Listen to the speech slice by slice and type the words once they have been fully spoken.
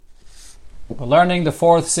We're learning the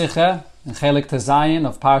fourth Sicha in Likkutei Zayin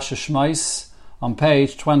of Parsha Shemos on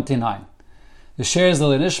page 29. The Shir is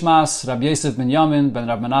L'Nishmas Rabbi Yosef ben Yamin ben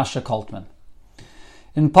Rabbi Menashe Koltman.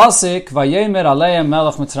 In Pasuk, Vayemer Aleim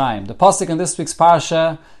Melech Mitzrayim. The Pasuk in this week's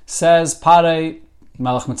Parsha says, Paroh,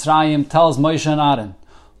 Melech Mitzrayim, tells Moshe and Aharon,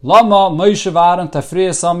 Lama Moshe v'Aharon tafriya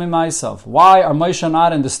samim ma'asav. Why are Moshe and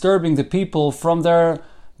Aharon disturbing the people from their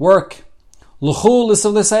work? L'chu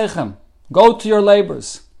l'siv l'seichem. Go to your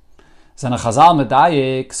labors. Zena Chazal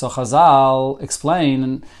medayik, so Chazal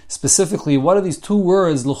explain specifically what do these two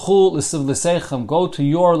words, l'chu l'siv l'seichem, go to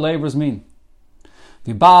your labors mean.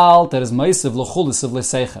 V'bal, that is ma'asav l'chu l'siv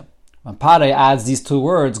l'seichem. When Paroh adds these two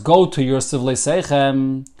words, go to your siv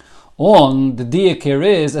l'seichem, on the diak here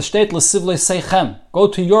is estet l'siv l'seichem, go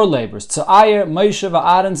to your labors. Tza'ayir Moshe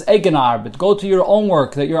v'Aaron's egen arbeit, go to your own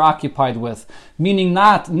work that you're occupied with. Meaning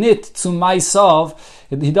not nit to myself.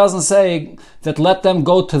 He doesn't say that let them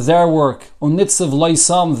go to their work, or nitziv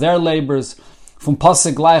loisam, their labors, from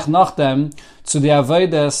pasuk gleich nach dem to the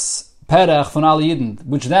avodas perech von all Yidden,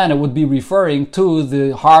 which then it would be referring to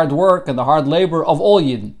the hard work and the hard labor of all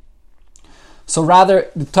Yidden. So rather,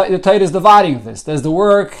 the Torah is dividing this. There's the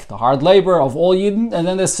work, the hard labor of all Yidden, and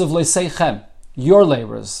then there's sivlei seichem, your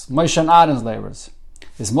labors, Moshe and Aaron's labors.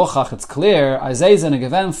 It's mochach, it's clear, Azeisen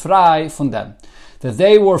geven frei von them, that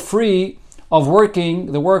they were free of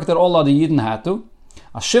working the work that all other Yidden had to.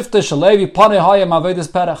 Ashifte shalevi panei hayam avodas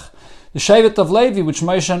perech. The Shevet of Levi, which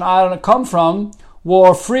Moshe and Aaron come from,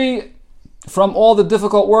 were free from all the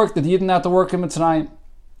difficult work that Yidden had to work in Mitzrayim.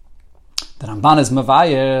 The Ramban is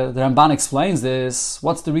Mavayer. The Ramban explains this.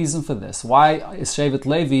 What's the reason for this? Why is Shevet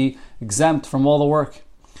Levi exempt from all the work?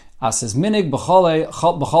 As is minig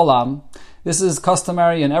b'cholam. This is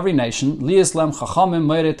customary in every nation. Liislem chachamim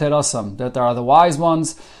meire terasam. That there are the wise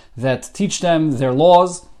ones that teach them their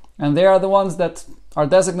laws, and they are the ones that are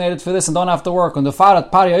designated for this and don't have to work. On the farat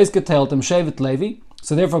Paroh is geteilt im Shevet Levi.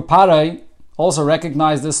 So therefore Paroh also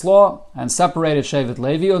recognized this law and separated Shevet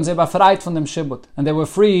Levi, and they were befreit from them shibut, and they were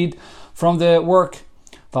freed from the work.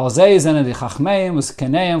 Because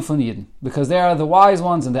they are the wise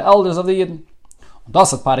ones and the elders of the Yidden.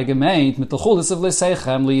 Das hat Paroh gemeint mit l'chulis of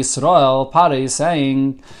l'seichem l'Yisrael. Paroh is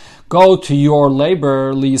saying, go to your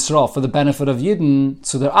labor l'Yisrael for the benefit of Yidden,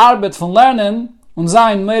 so der Arbeit von lernen und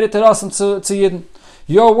sein meire terasim zu Yidden.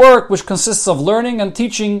 Your work, which consists of learning and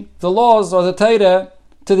teaching the laws or the Torah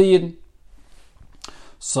to the Yidden.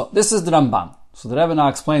 So this is the Ramban. So the Rebbe now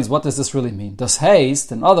explains what does this really mean. Das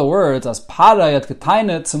heißt, in other words, as Paroh hat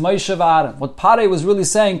geteinet zu Moshe v'Aaron. What Paroh was really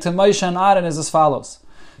saying to Moshe and Aaron is as follows.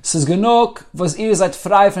 Es ist genug, was ihr seid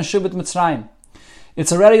frei von Shibut Mitzrayim.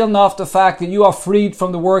 It's already enough the fact that you are freed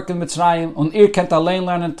from the work in Mitzrayim, und ihr könnt allein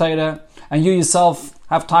lernen Torah, and you yourself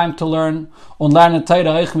have time to learn, und lernen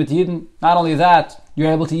Torah euch mit Yidden. Not only that,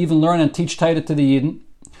 you're able to even learn and teach Torah to the Yidden.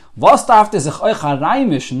 Was darf sich euch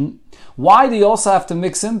hereinmischen? Why do you also have to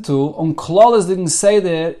mix into in klolles dingen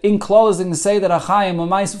seder achayim und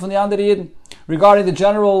meisten von the anderen Yidden regarding the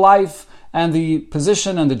general life and the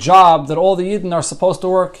position and the job that all the Yidden are supposed to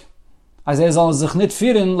work? And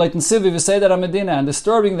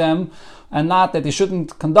disturbing them, and not that they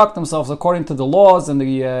shouldn't conduct themselves according to the laws and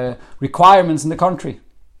the requirements in the country.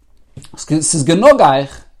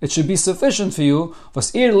 It should be sufficient for you. The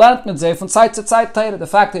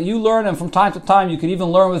fact that you learn, and from time to time you can even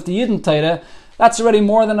learn with the Yidden Torah, that's already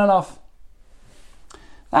more than enough.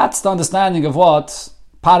 That's the understanding of what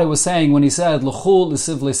Paroh was saying when he said, L'chul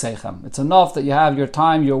l'siv l'seichem. It's enough that you have your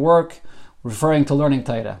time, your work, referring to learning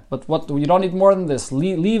Torah. But what you don't need more than this.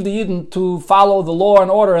 Leave the Yidden to follow the law and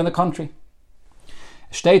order in the country.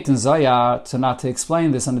 Steht in Zohar, to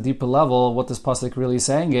explain this on a deeper level, what this pasuk really is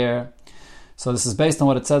saying here. So this is based on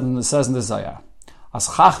what it says in the Zohar. As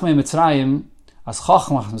Chachmei Mitzrayim,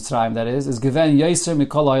 that is given Yeiser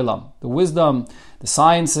Mikol Olam. The wisdom, the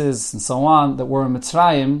sciences, and so on that were in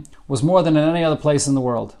Mitzrayim was more than in any other place in the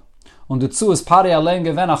world. Und dazu is Paroh allein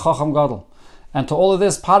given a Chacham Gadol. And to all of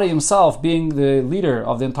this, Paroh himself, being the leader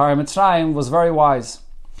of the entire Mitzrayim, was very wise.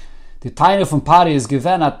 The Taina from Paroh is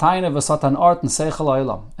given a Taina v'satan art and Seichel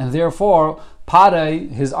Olam. And therefore, Paroh,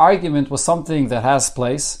 his argument was something that has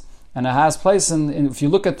place. And it has place in if you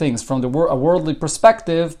look at things from a worldly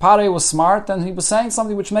perspective, Paroh was smart and he was saying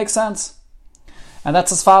something which makes sense. And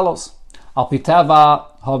that's as follows. Al piteva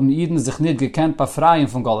haben Yidden sich nicht gekannt befreien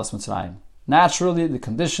von Golas Mitzrayim. Naturally, the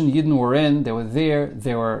condition Yidden were in, they were there,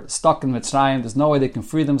 they were stuck in Mitzrayim, there's no way they can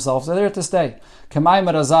free themselves, they're there to stay. Kemay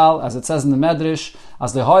Merazal, as it says in the Medrash,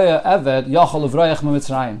 as the Hoya Eved, Yachol Uvroyach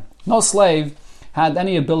Mitzrayim. No slave had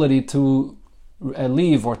any ability to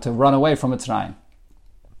leave or to run away from Mitzrayim.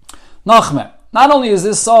 Nachme, Not only is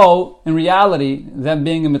this so in reality, them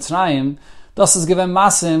being in Mitzrayim, Das is given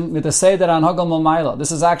masim with the Seder an Hagel Malmaila.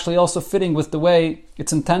 This is actually also fitting with the way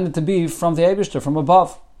it's intended to be from the Eibishter, from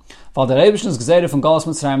above. While the Eibishter's Gzeira from Galus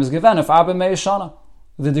Mitzrayim is given of Arba Meishana.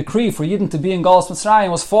 The decree for Yidden to be in Galus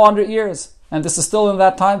Mitzrayim was 400 years, and this is still in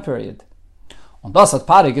that time period. Und das hat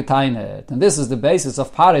Paroh geteinet, and this is the basis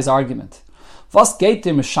of Paroh's argument. Was geht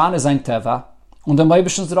dir Mishane sein Teva und dem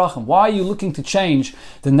Eibishter's Drachem? Why are you looking to change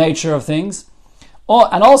the nature of things? Oh,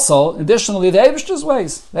 and also, additionally, the Eibishter's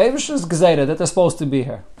ways, the Eibishter's Gzeira that they're supposed to be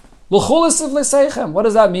here. What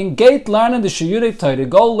does that mean? Gate learning the Shiyurei Torah.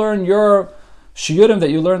 Go learn your Shiyurim that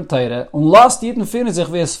you learn Torah. Und lasst Yidden finden sich,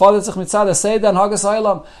 wie es fordert sich mitzad der Seder and Hagas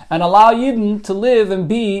Eilam. And allow Yidden to live and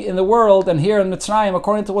be in the world and here in Mitzrayim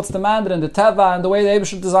according to what's demanded in the Teva and the way the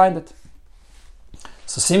Eibishter designed it.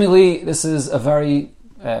 So seemingly, this is a very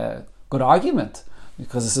good argument.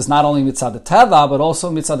 Because this is not only mitzad the Teva, but also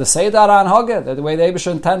mitzad the Seder and Hagas, the way the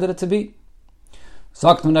Eibishter intended it to be.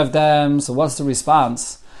 Sagt man of them, so what's the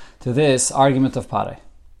response to this argument of Paroh?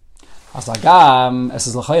 As lagam, es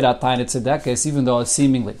is l'chayra tainet tzedekes, even though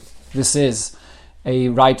seemingly this is a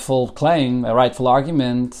rightful claim, a rightful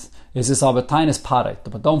argument, is this aber tainus Paroh.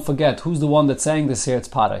 But don't forget, who's the one that's saying this here? It's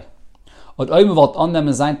Paroh. Und oime wollt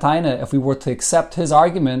annehmen sein Teine, if we were to accept his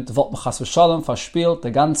argument, wollt mechas v'shalom verspielt the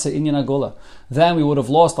ganze inyan agula. Then we would have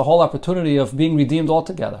lost the whole opportunity of being redeemed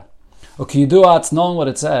altogether. Okay, you do it's known what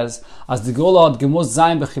it says, as the gula had gemust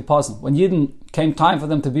sein b'chipazen. When Yidden came time for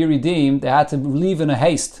them to be redeemed, they had to leave in a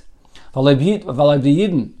haste. Weil die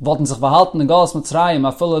Yidden wollten sich verhalten in Galus Mitzrayim,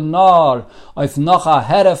 afille nar, auf noch a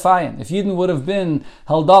herre fein. If Yidden would have been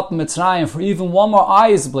held up in Mitzrayim for even one more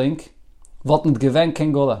eyes blink, wollten gewen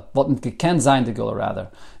kein Gula, wollten gekent sein the Gula rather.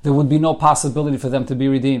 There would be no possibility for them to be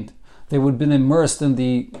redeemed. They would have been immersed in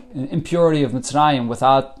the impurity of Mitzrayim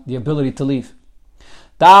without the ability to leave.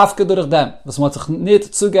 Dafke durch dem, was man sich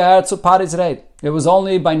nicht zugehört zu Paroh's Red. It was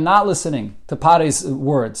only by not listening to Paroh's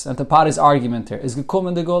words and to Paroh's argument here, is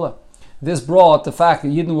gekommen the Gula. This brought the fact that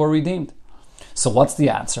Yidden were redeemed. So what's the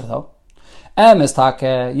answer though?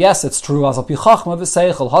 Yes, it's true. If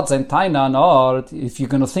you're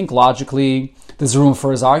going to think logically, there's room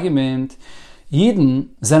for his argument. Yidden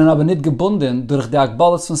sind aber nicht gebunden durch die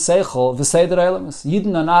Agbalus von Seichel v'Seder Eilemus.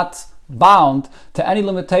 Yidden are not bound to any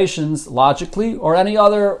limitations logically or any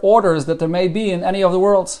other orders that there may be in any of the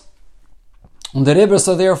worlds. Und der Rebbe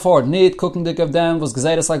so therefore, nicht gucken dich auf them, was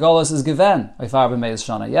Gezeres like Golos is given. Yes,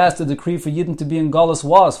 the decree for Yidden to be in Golos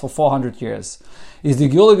was for 400 years. Is the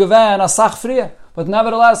Gula given a sach frie. But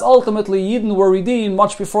nevertheless, ultimately, Yidden were redeemed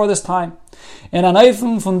much before this time. In an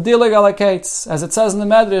Eifem from Dilig Alakates, as it says in the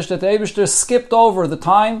Medrash, that the Eibishter skipped over the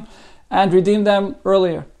time and redeemed them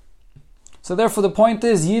earlier. So therefore the point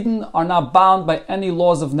is, Yidden are not bound by any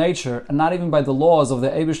laws of nature, and not even by the laws of the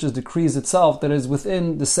Eibishter's decrees itself that is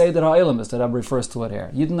within the Seder HaElamis that Rebbe refers to it here.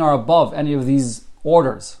 Yidden are above any of these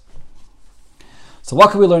orders. So what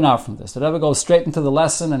can we learn out from this? The Rebbe goes straight into the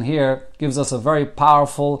lesson, and here gives us a very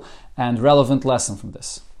powerful and relevant lesson from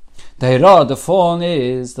this. The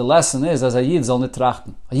lesson is, as a Yid soll nicht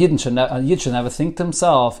trachten. A Yid should never think to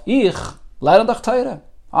himself, Ich lerne doch Torah.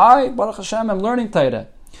 Baruch Hashem, I'm learning Torah.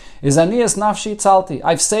 Is anias nafshi tzalti.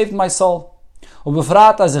 I've saved my soul.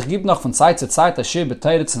 Ubefrat as ich gib noch von Zeit zu Zeit a shir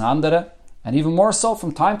b'Torah zu andere. And even more so,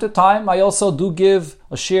 from time to time, I also do give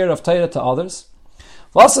a share of Torah to others.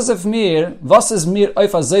 Was is mir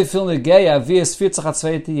auf a so viel negeya wie es 40 a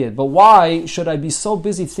zweite Yid? But why should I be so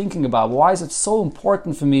busy thinking about? Why is it so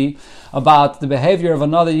important for me about the behavior of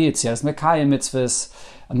another Yid? Yes, mekayim mitzvahs,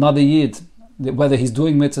 another Yid, whether he's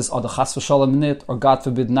doing mitzvahs or the chas v'shalom nit, or God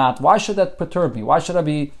forbid not. Why should that perturb me? Why should I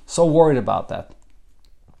be so worried about that?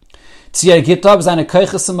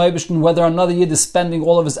 Whether another Yid is spending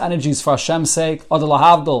all of his energies for Hashem's sake, or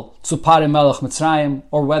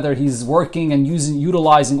whether he's working and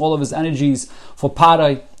utilizing all of his energies for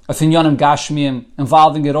Paroh, Afinyanim Gashmiyim,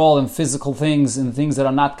 involving it all in physical things, in things that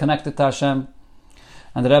are not connected to Hashem.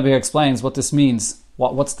 And the Rebbe here explains what this means.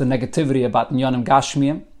 What's the negativity about Inyanim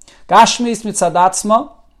Gashmiyim? Gashmi is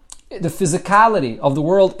mitzadatzma, the physicality of the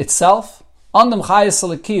world itself.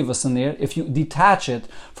 If you detach it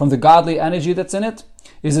from the godly energy that's in it,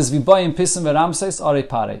 is as vibayim Pisim veRamses are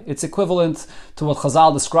Paroh. It's equivalent to what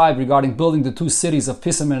Chazal described regarding building the two cities of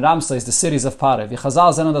Pisim and Ramses, the cities of Paroh.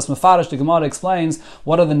 Chazal Zenodas Mefarish, the Gemara explains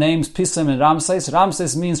what are the names Pisim and Ramses.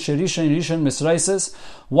 Ramses means Sherishan, Rishon, Misraises.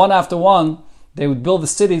 One after one, they would build the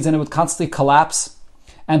cities and it would constantly collapse.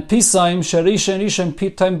 And Pisaim, Sherishan, Rishon,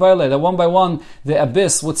 Pitaim Baile, that one by one the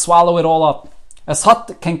abyss would swallow it all up. As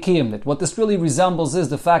hot can kiyim it. What this really resembles is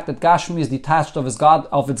the fact that Gashmi is detached of its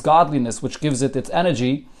godliness, which gives it its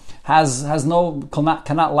energy,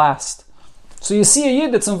 cannot last. So you see a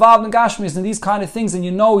Yid that's involved in Gashmis and these kind of things, and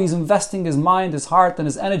you know he's investing his mind, his heart, and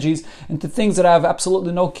his energies into things that have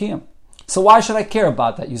absolutely no kiyum. So why should I care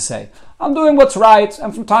about that, you say? I'm doing what's right,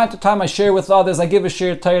 and from time to time I share with others, I give a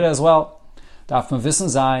share Torah as well. Darf man wissen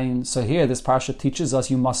sein. So here, this parsha teaches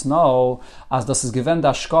us, you must know, as das is given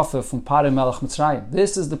da Shkofe from Paroh Melech Mitzrayim.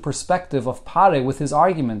 This is the perspective of Paroh with his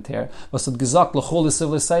argument here. Was hat gesagt, l'chol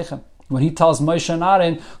l'sivlei seichem. When he tells Moshe and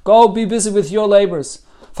Aharon, go be busy with your labors.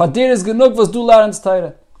 Fadir is genug was du lernst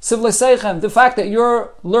Torah. Sivlei seichem, the fact that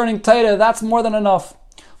you're learning Torah, that's more than enough.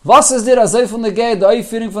 Was ist dir azay von der Geh, der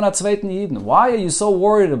Einführung von der zweiten Yidden? Why are you so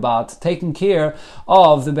worried about taking care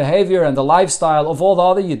of the behavior and the lifestyle of all the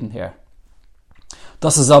other Yidden here?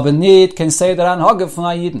 Das ist aber nicht kein Seder anhage von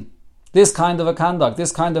a Yidden. This kind of a conduct,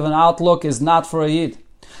 this kind of an outlook is not for a Yid.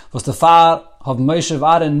 Was der Fahr hat Moshe and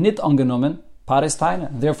Aharon nicht angenommen, Paroh's Taina.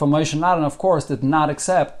 Therefore Moshe and Aharon, of course, did not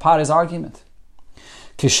accept Paroh's argument.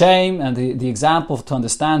 Kishem, and the example to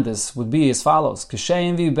understand this would be as follows.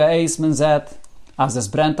 Kishem vi be'ez men zet, as es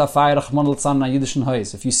brennt a fire achmonel tzam na Yiddischen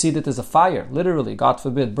Haus. If you see that there's a fire, literally, God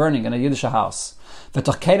forbid, burning in a Yiddish house,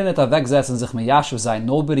 nobody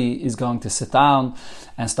is going to sit down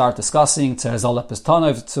and start discussing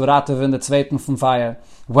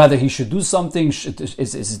whether he should do something.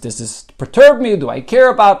 Does this perturb me? Do I care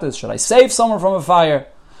about this? Should I save someone from a fire?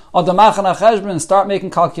 Or start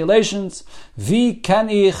making calculations.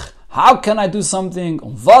 How can I do something?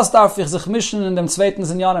 Was darf ich sich mischen in dem zweiten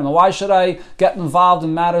Sinyanim? Why should I get involved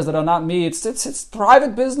in matters that are not me? It's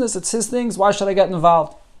private business. It's his things. Why should I get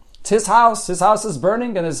involved? It's his house. His house is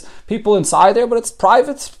burning and there's people inside there, but it's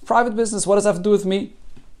private business. What does that have to do with me?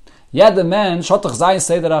 Jeder Mensch hat doch sein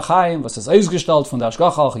Seder HaChaim, was ist ausgestellt von der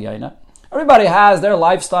Ashgacha Al-Chayena. Everybody has their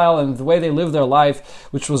lifestyle and the way they live their life,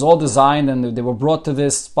 which was all designed and they were brought to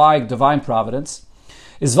this by divine providence.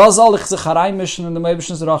 Is was soll ich sich hereinmischen in the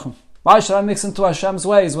Meibischen Zerachim? Why should I mix into Hashem's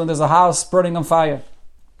ways when there's a house burning on fire?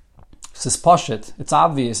 This is poshut. It's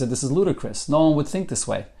obvious that this is ludicrous. No one would think this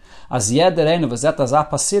way. As jeder eine, was that as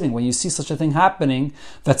passiering, when you see such a thing happening,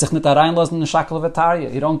 wird sich nicht reinlassen in the shackle of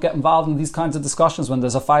Vetaria. You don't get involved in these kinds of discussions when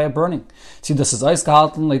there's a fire burning. See, this is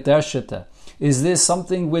ausgehalten like der Shitte. Is this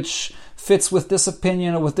something which fits with this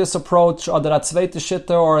opinion or with this approach, or der zweite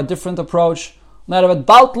Shitte or a different approach? Na, wird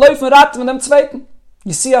bald laufen rat mit dem zweiten.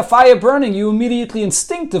 You see a fire burning, you immediately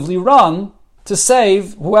instinctively run to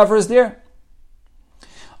save whoever is there.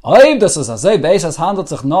 If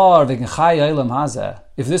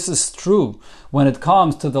this is true when it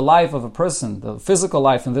comes to the life of a person, the physical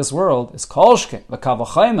life in this world, is kolshke,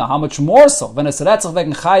 how much more so when it's that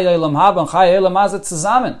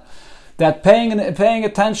paying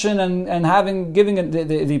attention and giving it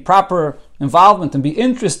the proper involvement and be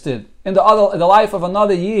interested in the life of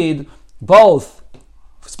another Yid, both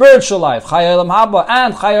spiritual life, Chai Olam Haba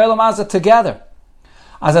and Chai Olam Hazeh together.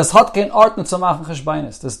 As es hat kein Ordnung zu machen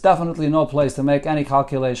Cheshbainis. There's definitely no place to make any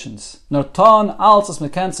calculations. Nor ton als es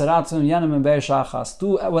meken zeratzim yenim and be'eshachas.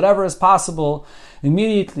 Do whatever is possible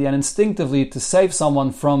immediately and instinctively to save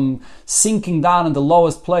someone from sinking down in the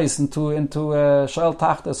lowest place into Sheol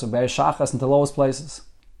Tachtas or be'eshachas, into the lowest places.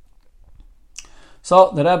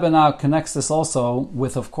 So the Rebbe now connects this also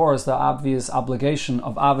with, of course, the obvious obligation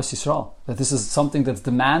of Avos Yisrael. That this is something that's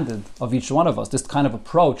demanded of each one of us, this kind of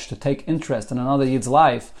approach to take interest in another Yid's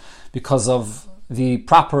life because of the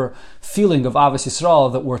proper feeling of Avos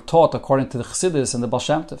Yisrael that we're taught according to the Chassidus and the Baal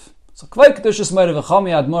Shem Tov. So, the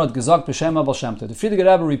Frierdiker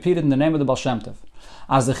Rebbe repeated in the name of the Baal Shem Tov,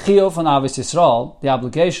 as the Chiyuv on Avos Yisrael, the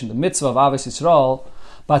obligation, the mitzvah of Avos Yisrael,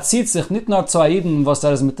 but zieht sich nicht nur zu Yidden, was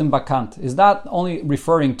mit ihm bekannt. Is that only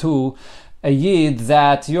referring to a Yid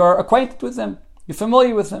that you're acquainted with him, you're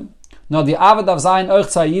familiar with him? No, the Avad of Zayin euch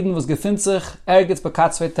zu Yidden was gefindt sich ergets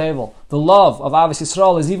bekatzvei tevel. The love of Avos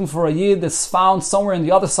Yisrael is even for a Yid that's found somewhere in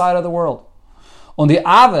the other side of the world. On the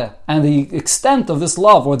Ave and the extent of this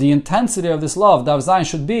love, or the intensity of this love, Dav Zayin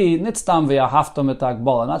should be nitztam ve'ahavta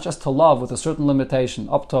mitagbola, not just to love with a certain limitation,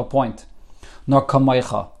 up to a point. Nor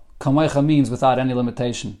kamaycha. Kamaycha means without any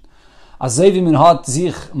limitation. Azevi min hat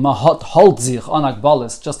sich, mahat holt sich on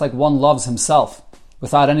akbalis, just like one loves himself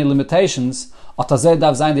without any limitations. That's what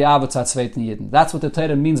the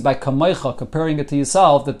Torah means by kamaycha, comparing it to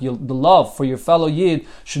yourself, that the love for your fellow Yid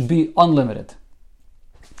should be unlimited.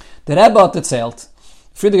 The Rebbe hat erzählt,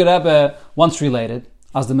 Frierdiker Rebbe once related,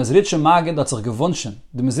 as the Mezritcher Magid hat sich gewünschen,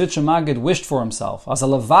 the Mezritcher Magid wished for himself, as a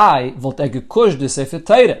Levai wollte gekusht the Sefer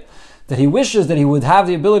Torah, that he wishes that he would have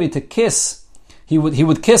the ability to kiss, he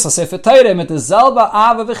would kiss a Sefer Torah mit derselbe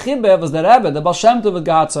Ave v'chibe was the Rebbe, the Baal Shem Tov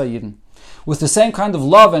had to Yidden, with the same kind of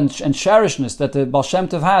love and cherishness that the Baal Shem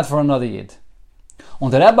Tov had for another Yid.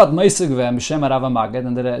 Und der Rebbe hat Moshe gewähnt, Moshe and Aharon,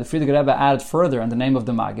 and the Friedrich Rebbe added further in the name of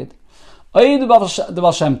the Maggid, the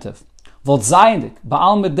Baal Shem Tov, wollt sein,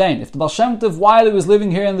 Baal mit den, if the Baal Shem Tov, while he was living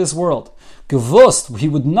here in this world, gewusst, he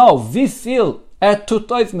would know, wie viel tut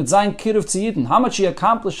teuf mit sein Kiruv zu Yidden, how much he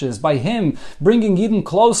accomplishes by him bringing Yidden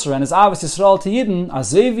closer and his Ahavas Yisrael to Yidden,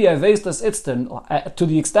 azevi weiß das itzten, to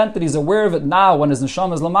the extent that he's aware of it now when his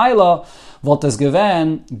neshama is l'mayla, wollt es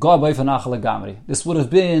gewähn, go bei v'nachal gamri. This would have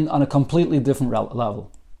been on a completely different level.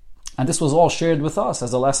 And this was all shared with us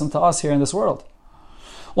as a lesson to us here in this world.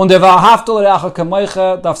 Und der Wahrhaftel Reacha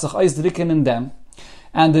Kamoicha darf sich ausdrücken in dem.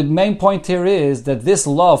 And the main point here is that this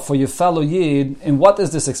love for your fellow Yid, in what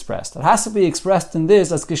is this expressed? It has to be expressed in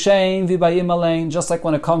this as Geshein Vibayim Alein, just like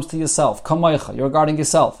when it comes to yourself. Kamoicha, you're regarding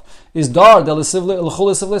yourself. Is dar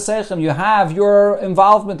you have your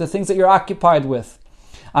involvement, the things that you're occupied with.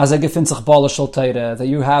 As a gefinzach bala shel Torah, that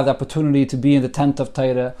you have the opportunity to be in the tent of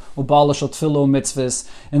Torah, ubala shel tefillah mitzvahs,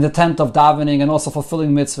 in the tent of davening and also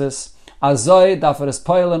fulfilling mitzvahs. So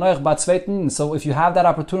if you have that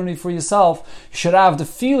opportunity for yourself, you should have the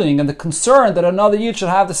feeling and the concern that another Yid should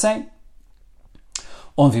have the same.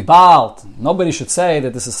 Nobody should say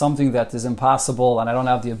that this is something that is impossible and I don't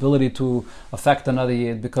have the ability to affect another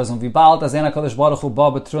Yid, because Hashem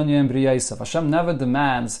never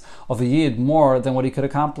demands of a Yid more than what he could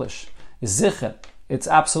accomplish. It's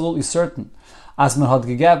absolutely certain. As man hat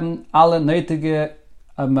gegeben alle nötige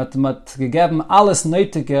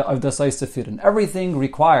everything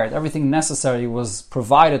required, everything necessary was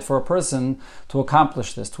provided for a person to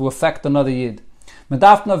accomplish this, to affect another Yid.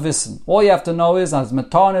 All you have to know is, as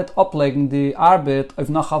metarnet oplegen die Arbeit auf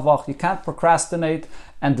nach a Woche. You can't procrastinate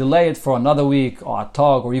and delay it for another week or a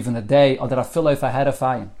tag or even a day, or that I feel if I had a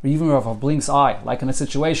fire, or even if a blink's eye. Like in a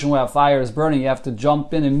situation where a fire is burning, you have to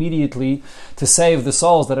jump in immediately to save the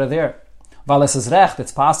souls that are there. Weil es ist recht,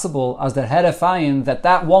 it's possible, as der Herr find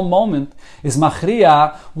that one moment is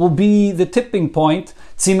machria, will be the tipping point,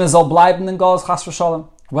 zime soll bleiben in Galus, chas v'sholem,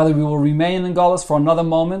 whether we will remain in Galus for another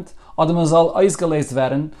moment, oder man soll ausgelesen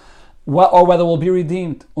werden, or whether we'll be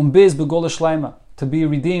redeemed, bis begule shleima, to be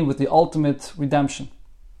redeemed with the ultimate redemption.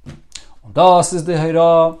 Und das ist die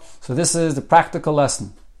Hira, so this is the practical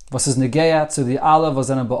lesson. Was is negeya to the alav was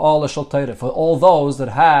an ba'al shel Torah, for all those that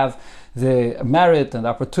have the merit and the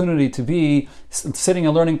opportunity to be sitting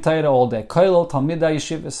and learning Torah all day. Koilel Talmidei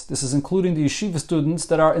Yeshivas. This is including the yeshiva students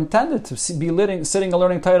that are intended to be sitting and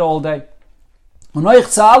learning Torah all day. And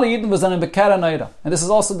this is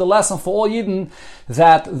also the lesson for all Yidden,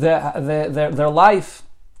 that their life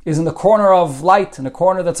is in the corner of light, in a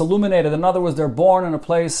corner that's illuminated. In other words, they're born in a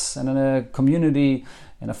place and in a community,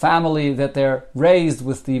 in a family, that they're raised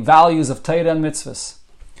with the values of Torah and mitzvahs.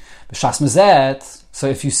 So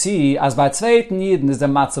if you see, as by zweiten Yidden is der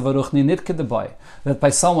Matzav Aruchni nit kedabei, that by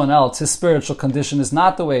someone else his spiritual condition is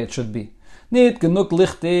not the way it should be. Nit genug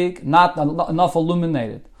lichtig, not enough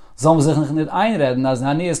illuminated. Don't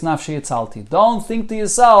think to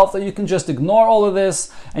yourself that you can just ignore all of this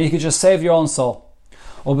and you can just save your own soul.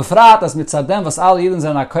 Especially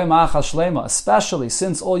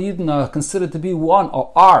since all Yidden are considered to be one,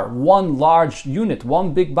 or are one large unit,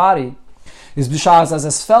 one big body, is b'shas as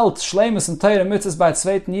es felt shleimus and Torah mitzvahs by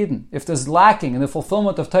zweiten Yidden. If there's lacking in the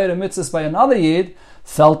fulfillment of Torah mitzvahs by another Yid,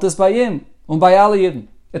 felt this by him, and by alle Yidden.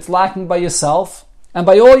 It's lacking by yourself and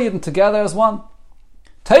by all Yidden together as one.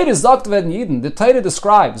 Torah sagt werden Yidden. The Torah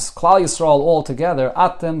describes Klal Yisrael all together.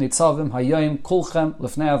 Atem nitzavim hayom kulchem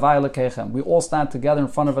lefnei havai lekechem. We all stand together in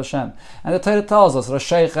front of Hashem, and the Torah tells us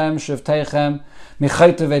Rasheichem shivteichem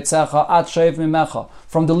michayte veitzecha at sheiv mimecha.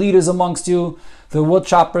 From the leaders amongst you, the wood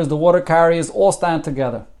choppers, the water carriers, all stand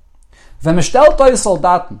together. V'mishtel toi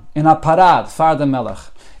soldaten in a parad far the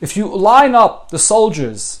melech. If you line up the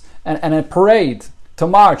soldiers and a parade to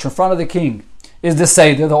march in front of the king, is the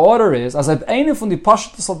Seder, the order is, as ob eine von die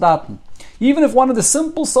Pashte Soldaten, even if one of the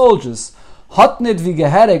simple soldiers hat nit wie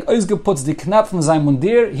geherig ausgeputzt die Knöpfe von seinem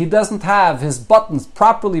Mundir, he doesn't have his buttons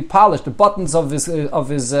properly polished, the buttons of the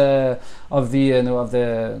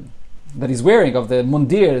that he's wearing, of the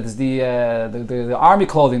mundir, the army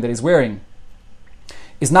clothing that he's wearing,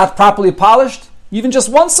 is not properly polished. Even just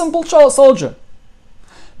one simple soldier,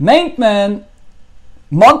 montman,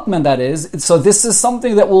 that is. So this is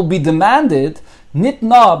something that will be demanded, nit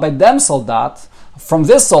na by dem soldat, from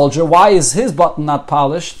this soldier. Why is his button not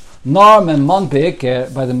polished? Nor men mon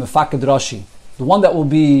beker by the mefaked Rashi, the one that will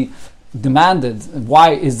be demanded.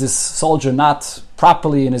 Why is this soldier not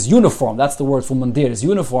properly in his uniform? That's the word for mundir, his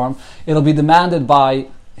uniform. It'll be demanded by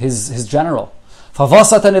his general. Why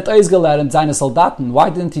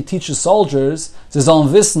didn't he teach his soldiers, sie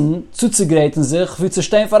sollen wissen, zuzugreifen sich, wie zu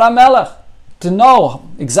stehen vor einem Melech? to know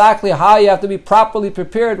exactly how you have to be properly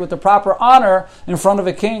prepared with the proper honor in front of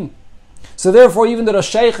a king. So therefore, even the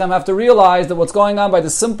Rosh Sheichem have to realize that what's going on by the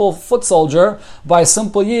simple foot soldier, by a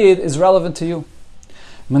simple Yid, is relevant to you.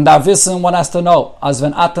 One has to know, but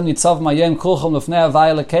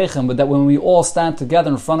that when we all stand together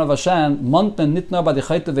in front of Hashem,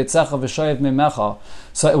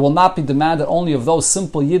 so it will not be demanded only of those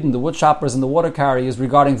simple Yidden, the wood choppers and the water carriers,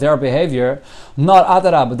 regarding their behavior, not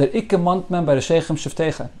adarab, but that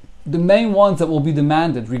the main ones that will be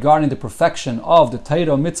demanded regarding the perfection of the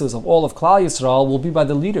Torah mitzvahs of all of Klal Yisrael will be by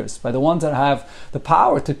the leaders, by the ones that have the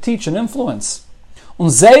power to teach and influence. Und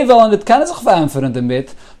sie wollen nicht keine sich verämpfern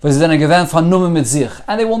damit, weil sie dann gewähnt von Nummer mit sich.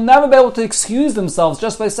 And they will never be able to excuse themselves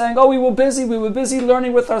just by saying, oh, we were busy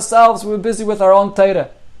learning with ourselves, we were busy with our own Torah.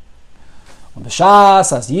 Und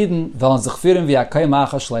b'shas as Yidden wollen sich führen wie a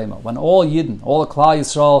Kaimacha Shleima. When all Yidden, all the Klal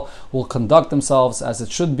Yisrael will conduct themselves as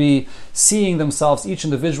it should be, seeing themselves, each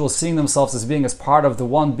individual seeing themselves as being as part of the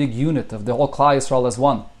one big unit of the whole Klal Yisrael as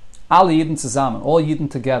one. Alle Yidden zusammen, all Yidden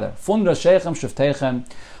together. Von Rashechem Shiftechem,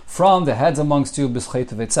 from the heads amongst you, the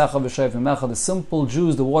simple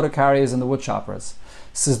Jews, the water carriers and the wood choppers.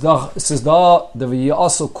 When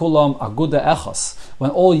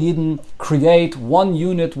all Yidden create one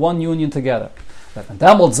unit, one union together.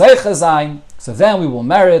 So then we will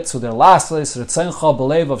merit to their last place,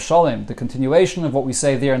 the continuation of what we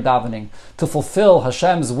say there in davening, to fulfill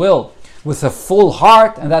Hashem's will with a full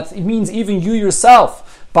heart, and that means even you yourself.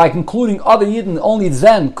 By concluding other Yidden, only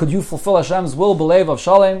then could you fulfill Hashem's will, belev of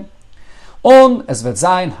Shalom. Es wird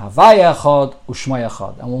sein Havaya Echad Ushma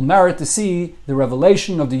Echad, and will merit to see the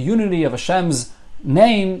revelation of the unity of Hashem's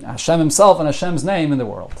name, Hashem Himself and Hashem's name in the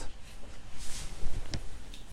world.